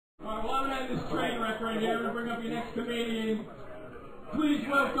I'm gonna end this train wreck right here and bring up your next comedian. Please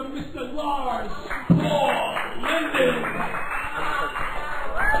welcome Mr. Lars, Linden.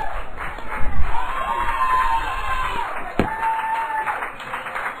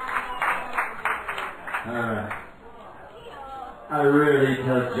 Alright. I rarely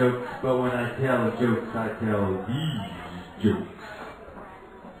tell jokes, but when I tell jokes, I tell these jokes.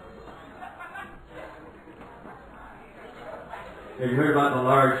 Have you heard about the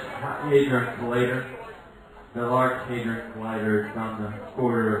Large Hadron Collider? The Large Hadron Collider is on the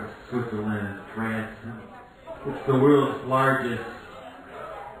border of Switzerland and France. It's the world's largest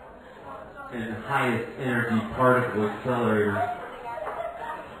and highest energy particle accelerator,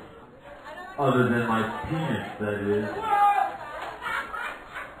 other than my penis, that is.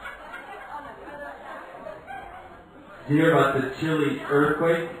 Did you hear about the Chile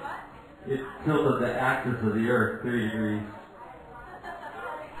earthquake? It tilted the axis of the Earth 30 degrees.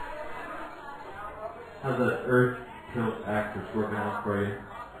 How's that Earth tilt axis working out for you?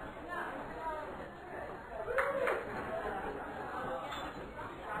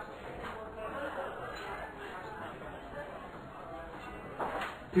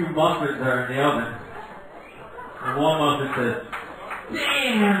 Two muffins are in the oven, and one muffin says,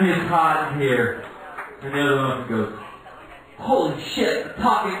 "Damn, it's hot in here," and the other muffin goes, "Holy shit, a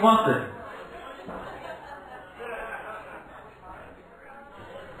talking muffin."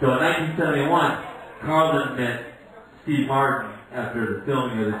 So in 1971, Carlin met Steve Martin after the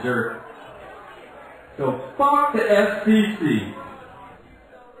filming of The Jerk. So fuck the FCC.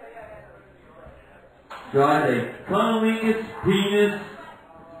 So I say, cunnilingus, penis,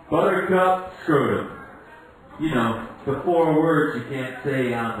 buttercup, scrotum. You know, the 4 words you can't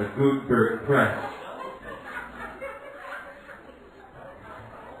say on the Guttenberg press.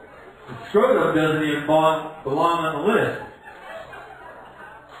 The scrotum doesn't even belong on the list.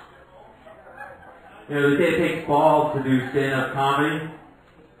 You know, they say it takes balls to do stand-up comedy.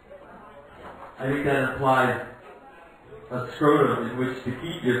 I think that implies a scrotum in which to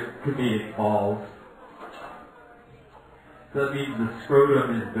keep your comedic balls. So that means the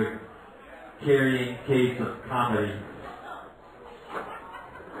scrotum is the carrying case of comedy.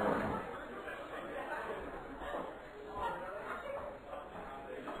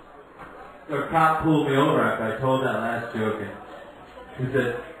 So a cop pulled me over after I told that last joke, and he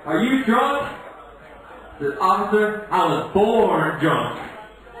said, "Are you drunk?" I said, "Officer, I was born drunk."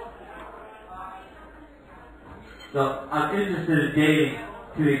 So I'm interested in dating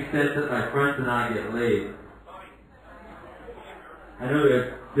to the extent that my friends and I get laid. I know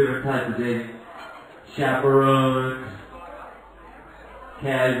there's different types of dating. Chaperones,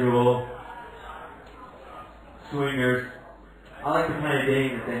 casual, swingers. I like the kind of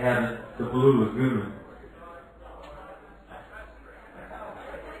dating that they have in the Blue Lagoon.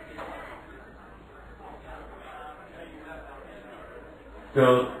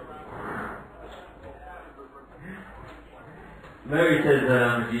 So, Larry says that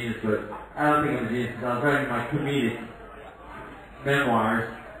I'm a genius, but I don't think I'm a genius because I was writing my comedic memoirs,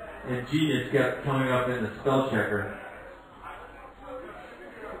 and genius kept coming up in the spell checker.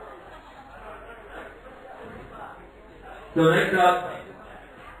 So next up,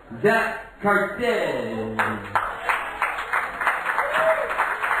 Zach Cartel.